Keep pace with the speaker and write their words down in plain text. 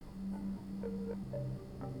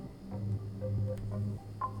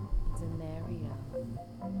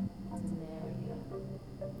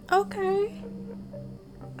Okay.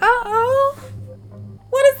 Uh-oh.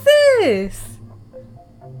 What is this?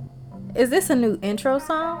 Is this a new intro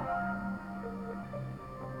song?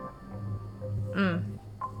 Mm.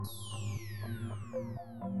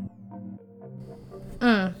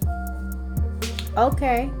 Mm.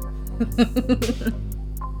 Okay.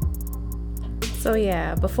 So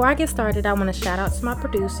yeah, before I get started, I want to shout out to my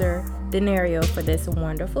producer, Denario, for this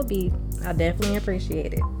wonderful beat. I definitely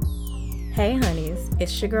appreciate it. Hey honeys,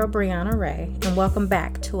 it's your girl Brianna Ray, and welcome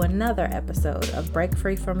back to another episode of Break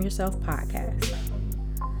Free From Yourself podcast.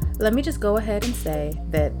 Let me just go ahead and say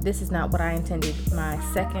that this is not what I intended my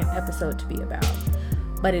second episode to be about,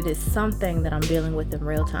 but it is something that I'm dealing with in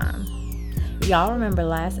real time. Y'all remember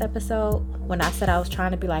last episode when I said I was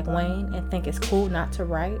trying to be like Wayne and think it's cool not to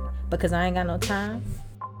write because I ain't got no time?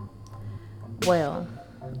 Well,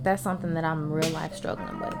 that's something that I'm real life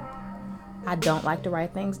struggling with. I don't like to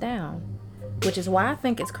write things down, which is why I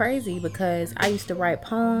think it's crazy because I used to write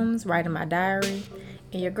poems, write in my diary,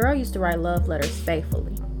 and your girl used to write love letters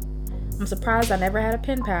faithfully. I'm surprised I never had a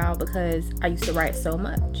pen pal because I used to write so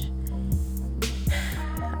much.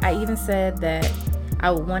 I even said that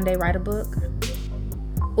I would one day write a book.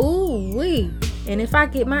 Ooh wee! And if I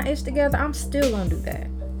get my ish together, I'm still gonna do that.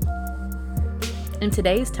 In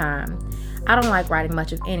today's time, I don't like writing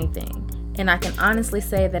much of anything, and I can honestly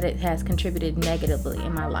say that it has contributed negatively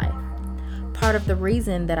in my life. Part of the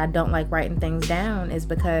reason that I don't like writing things down is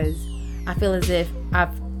because I feel as if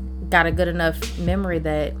I've got a good enough memory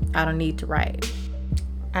that I don't need to write.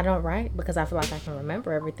 I don't write because I feel like I can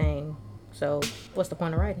remember everything, so what's the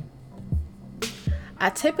point of writing? I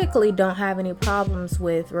typically don't have any problems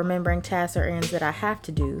with remembering tasks or errands that I have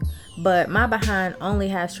to do, but my behind only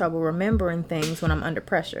has trouble remembering things when I'm under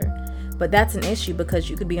pressure. But that's an issue because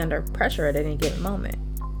you could be under pressure at any given moment.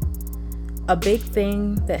 A big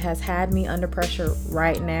thing that has had me under pressure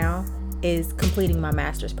right now is completing my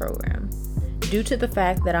master's program. Due to the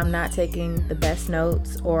fact that I'm not taking the best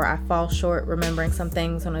notes or I fall short remembering some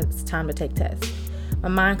things when it's time to take tests, my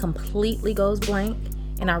mind completely goes blank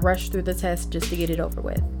and I rush through the test just to get it over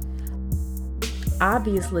with.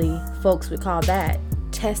 Obviously, folks would call that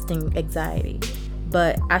testing anxiety,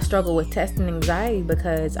 but I struggle with testing anxiety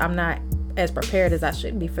because I'm not as prepared as I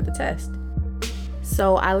should be for the test.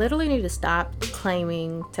 So I literally need to stop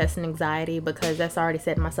claiming testing anxiety because that's already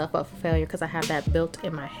setting myself up for failure because I have that built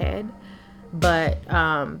in my head. But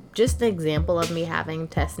just an example of me having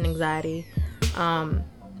testing anxiety.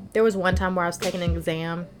 There was one time where I was taking an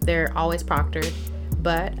exam. They're always proctored.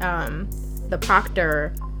 But the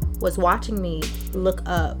proctor was watching me look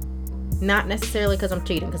up, not necessarily because I'm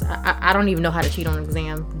cheating, because I don't even know how to cheat on an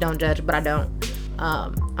exam. Don't judge, but I don't.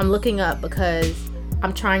 I'm looking up because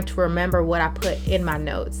I'm trying to remember what I put in my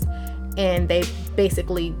notes. And they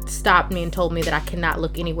basically stopped me and told me that I cannot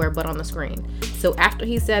look anywhere but on the screen. So after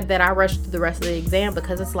he said that, I rushed through the rest of the exam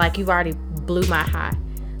because it's like you've already blew my high.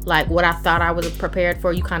 Like what I thought I was prepared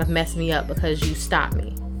for, you kind of messed me up because you stopped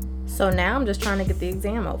me. So now I'm just trying to get the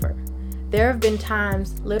exam over. There have been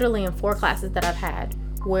times, literally in 4 classes that I've had,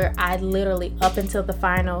 where I literally, up until the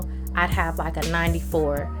final, I'd have like a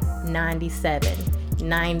 94, 97,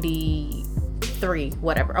 93,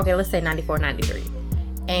 whatever. Okay, let's say 94, 93.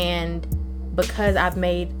 And because I've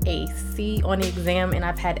made a C on the exam and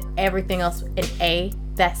I've had everything else an A,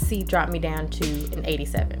 that C dropped me down to an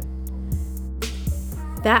 87.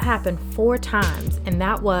 That happened 4 times, and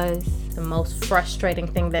that was the most frustrating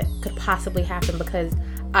thing that could possibly happen because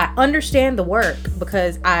I understand the work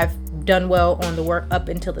because I've done well on the work up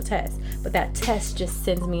until the test. But that test just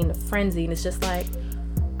sends me into frenzy, and it's just like,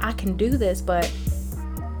 I can do this, but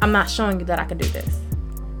I'm not showing you that I can do this.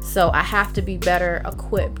 So I have to be better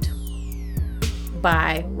equipped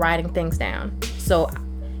by writing things down. So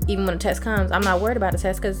even when the test comes, I'm not worried about the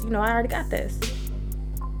test because, I already got this.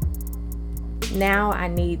 Now I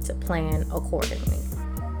need to plan accordingly.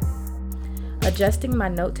 Adjusting my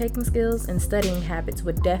note-taking skills and studying habits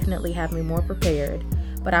would definitely have me more prepared,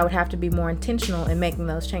 but I would have to be more intentional in making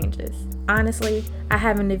those changes. Honestly, I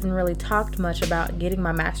haven't even really talked much about getting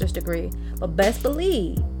my master's degree, but best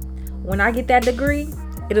believe, when I get that degree,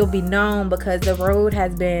 it'll be known because the road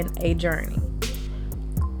has been a journey.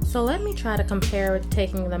 So let me try to compare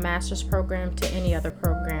taking the master's program to any other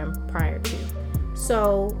program prior to.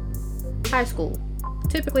 So, high school.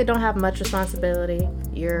 Typically don't have much responsibility.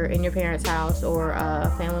 You're in your parents' house or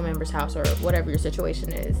a family member's house or whatever your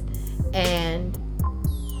situation is. And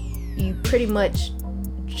you pretty much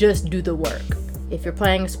just do the work. If you're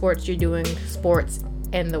playing sports, you're doing sports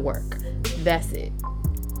and the work. That's it.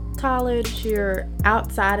 college, you're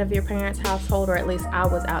outside of your parents' household, or at least I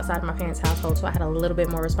was outside of my parents' household, so I had a little bit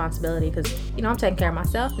more responsibility because, I'm taking care of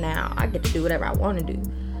myself now. I get to do whatever I want to do.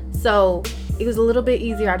 So it was a little bit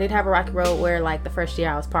easier. I did have a rocky road where, like, the first year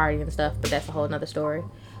I was partying and stuff, but that's a whole nother story.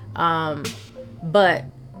 But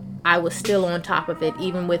I was still on top of it,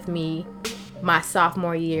 even with me, my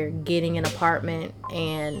sophomore year, getting an apartment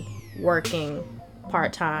and working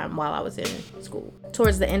part-time while I was in school.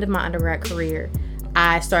 Towards the end of my undergrad career,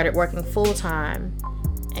 I started working full-time,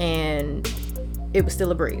 and it was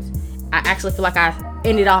still a breeze. I actually feel like I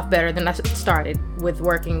ended off better than I started with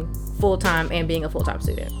working full-time and being a full-time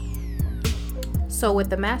student. So with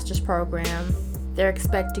the master's program, they're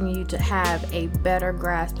expecting you to have a better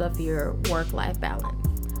grasp of your work-life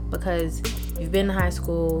balance, because you've been to high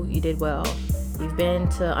school, you did well. You've been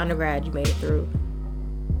to undergrad, you made it through.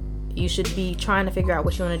 You should be trying to figure out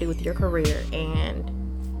what you want to do with your career, and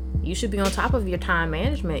you should be on top of your time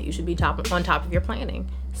management. You should be on top of your planning.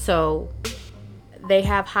 So they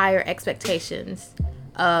have higher expectations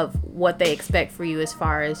of what they expect for you as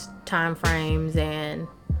far as time frames and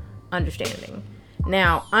understanding.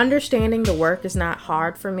 Now, understanding the work is not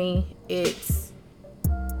hard for me. It's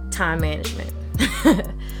time management.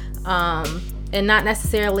 And not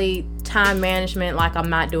necessarily time management like I'm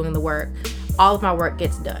not doing the work. All of my work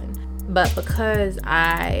gets done. But because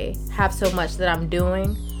I have so much that I'm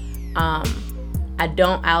doing, I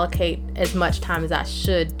don't allocate as much time as I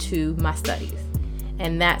should to my studies.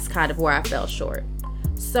 And that's kind of where I fell short.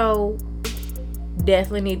 So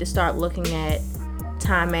definitely need to start looking at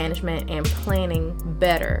time management and planning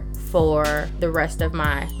better for the rest of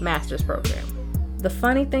my master's program. The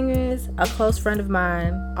funny thing is, a close friend of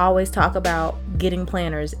mine always talk about getting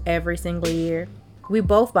planners every single year. We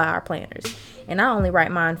both buy our planners, and I only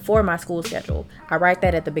write mine for my school schedule. I write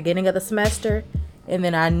that at the beginning of the semester, and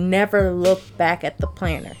then I never look back at the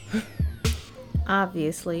planner.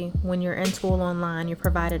 Obviously, when you're in school online, you're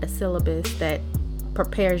provided a syllabus that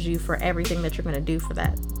prepares you for everything that you're going to do for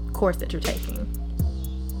that course that you're taking.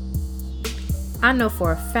 I know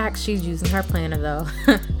for a fact she's using her planner though.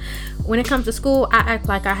 When it comes to school, I act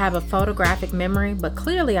like I have a photographic memory, but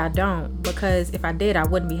clearly I don't, because if I did, I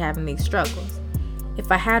wouldn't be having these struggles.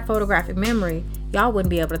 If I had photographic memory, y'all wouldn't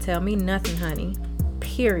be able to tell me nothing, honey.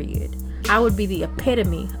 Period. I would be the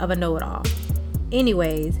epitome of a know-it-all.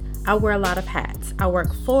 Anyways, I wear a lot of hats. I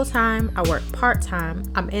work full-time, I work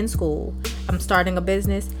part-time, I'm in school, I'm starting a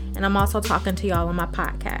business, and I'm also talking to y'all on my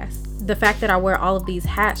podcast. The fact that I wear all of these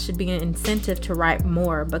hats should be an incentive to write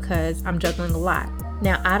more, because I'm juggling a lot.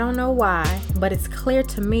 Now, I don't know why, but it's clear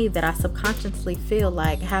to me that I subconsciously feel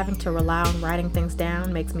like having to rely on writing things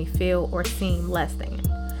down makes me feel or seem less than.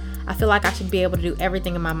 I feel like I should be able to do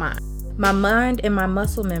everything in my mind. My mind and my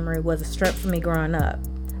muscle memory was a strength for me growing up,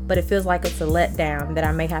 but it feels like it's a letdown that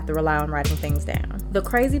I may have to rely on writing things down. The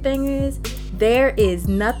crazy thing is, there is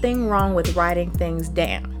nothing wrong with writing things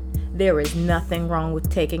down. There is nothing wrong with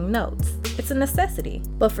taking notes. It's a necessity.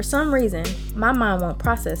 But for some reason, my mind won't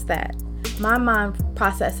process that. My mind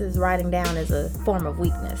processes writing down as a form of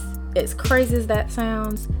weakness. As crazy as that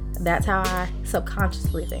sounds, that's how I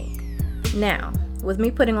subconsciously think. Now, with me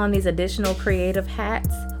putting on these additional creative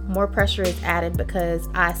hats, more pressure is added because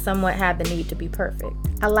I somewhat have the need to be perfect.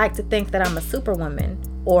 I like to think that I'm a superwoman,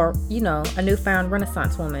 or, a newfound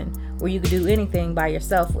Renaissance woman, where you can do anything by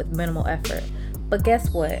yourself with minimal effort. But guess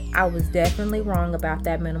what? I was definitely wrong about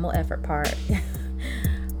that minimal effort part.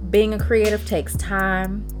 Being a creative takes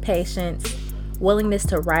time, patience, willingness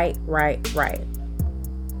to write.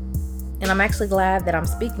 And I'm actually glad that I'm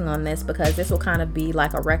speaking on this, because this will kind of be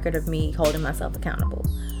like a record of me holding myself accountable.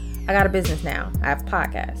 I got a business now. I have a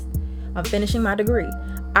podcast. I'm finishing my degree.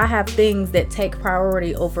 I have things that take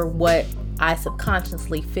priority over what I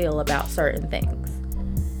subconsciously feel about certain things.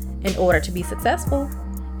 In order to be successful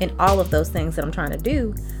in all of those things that I'm trying to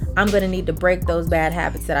do, I'm going to need to break those bad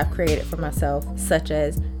habits that I've created for myself, such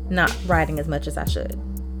as not writing as much as I should.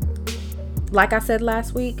 Like I said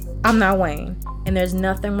last week, I'm not Wayne, and there's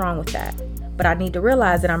nothing wrong with that. But I need to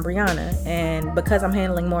realize that I'm Brianna, and because I'm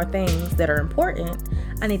handling more things that are important,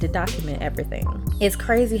 I need to document everything. It's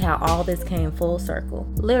crazy how all this came full circle.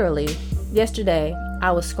 Literally, yesterday,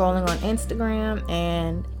 I was scrolling on Instagram,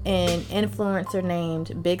 and an influencer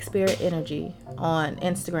named Big Spirit Energy on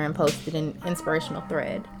Instagram posted an inspirational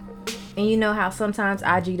thread. And you know how sometimes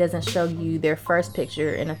IG doesn't show you their first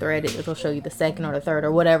picture in a thread, it'll show you the second or the third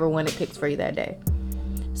or whatever one it picks for you that day.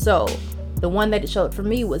 So the one that it showed for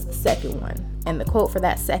me was the second one. And the quote for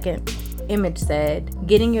that second image said,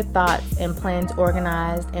 "Getting your thoughts and plans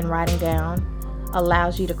organized and writing down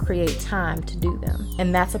allows you to create time to do them.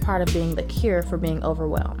 And that's a part of being the cure for being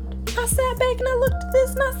overwhelmed." I sat back and I looked at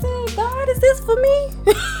this and I said, God, is this for me?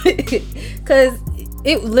 Because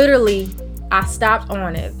it literally, I stopped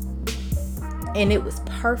on it and it was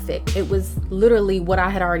perfect. It was literally what I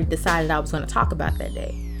had already decided I was going to talk about that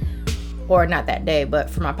day. Or not that day, but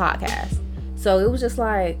for my podcast. So it was just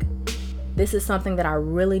like, this is something that I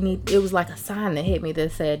really need. It was like a sign that hit me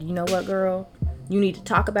that said, you know what, girl? You need to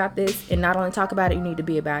talk about this, and not only talk about it, you need to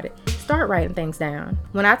be about it. Start writing things down.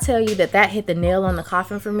 When I tell you that hit the nail on the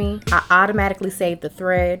coffin for me, I automatically saved the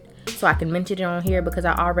thread so I can mention it on here because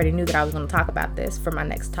I already knew that I was going to talk about this for my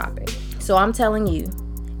next topic. So I'm telling you,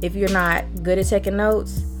 if you're not good at taking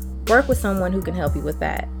notes, work with someone who can help you with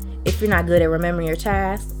that. If you're not good at remembering your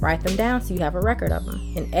tasks, write them down so you have a record of them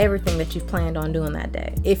and everything that you've planned on doing that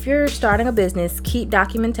day. If you're starting a business, keep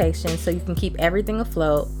documentation so you can keep everything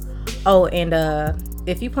afloat. Oh, and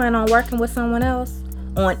if you plan on working with someone else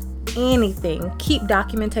on anything, keep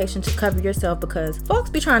documentation to cover yourself because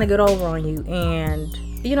folks be trying to get over on you. And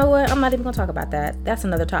you know what? I'm not even gonna talk about that. That's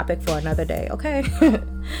another topic for another day, okay?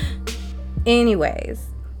 Anyways,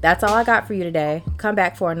 that's all I got for you today. Come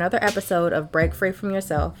back for another episode of Break Free From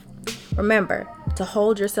Yourself. Remember to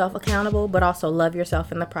hold yourself accountable, but also love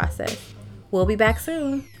yourself in the process. We'll be back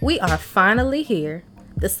soon. We are finally here.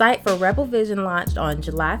 The site for Rebel Vision launched on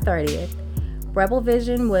July 30th. Rebel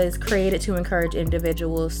Vision was created to encourage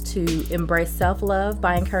individuals to embrace self-love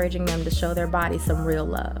by encouraging them to show their body some real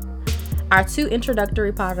love. Our 2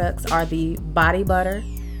 introductory products are the Body Butter,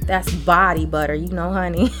 that's body butter, you know,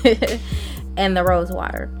 honey, and the Rose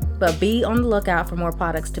Water. But be on the lookout for more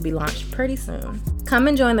products to be launched pretty soon. Come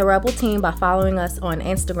and join the Rebel team by following us on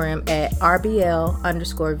Instagram at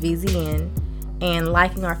RBL_VZN and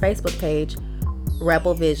liking our Facebook page,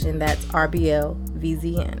 Rebel Vision, that's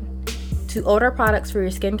RBLVZN. To order products for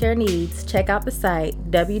your skincare needs, check out the site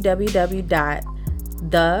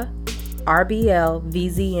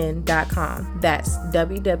www.theRBLVZN.com. That's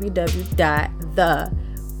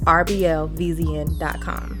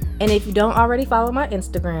www.theRBLVZN.com. And if you don't already follow my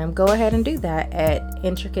Instagram, go ahead and do that at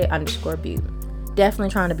intricate_beauty.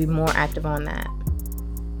 Definitely trying to be more active on that.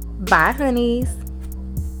 Bye, honeys.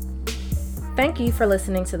 Thank you for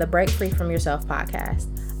listening to the Break Free From Yourself podcast.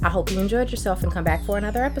 I hope you enjoyed yourself and come back for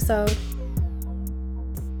another episode.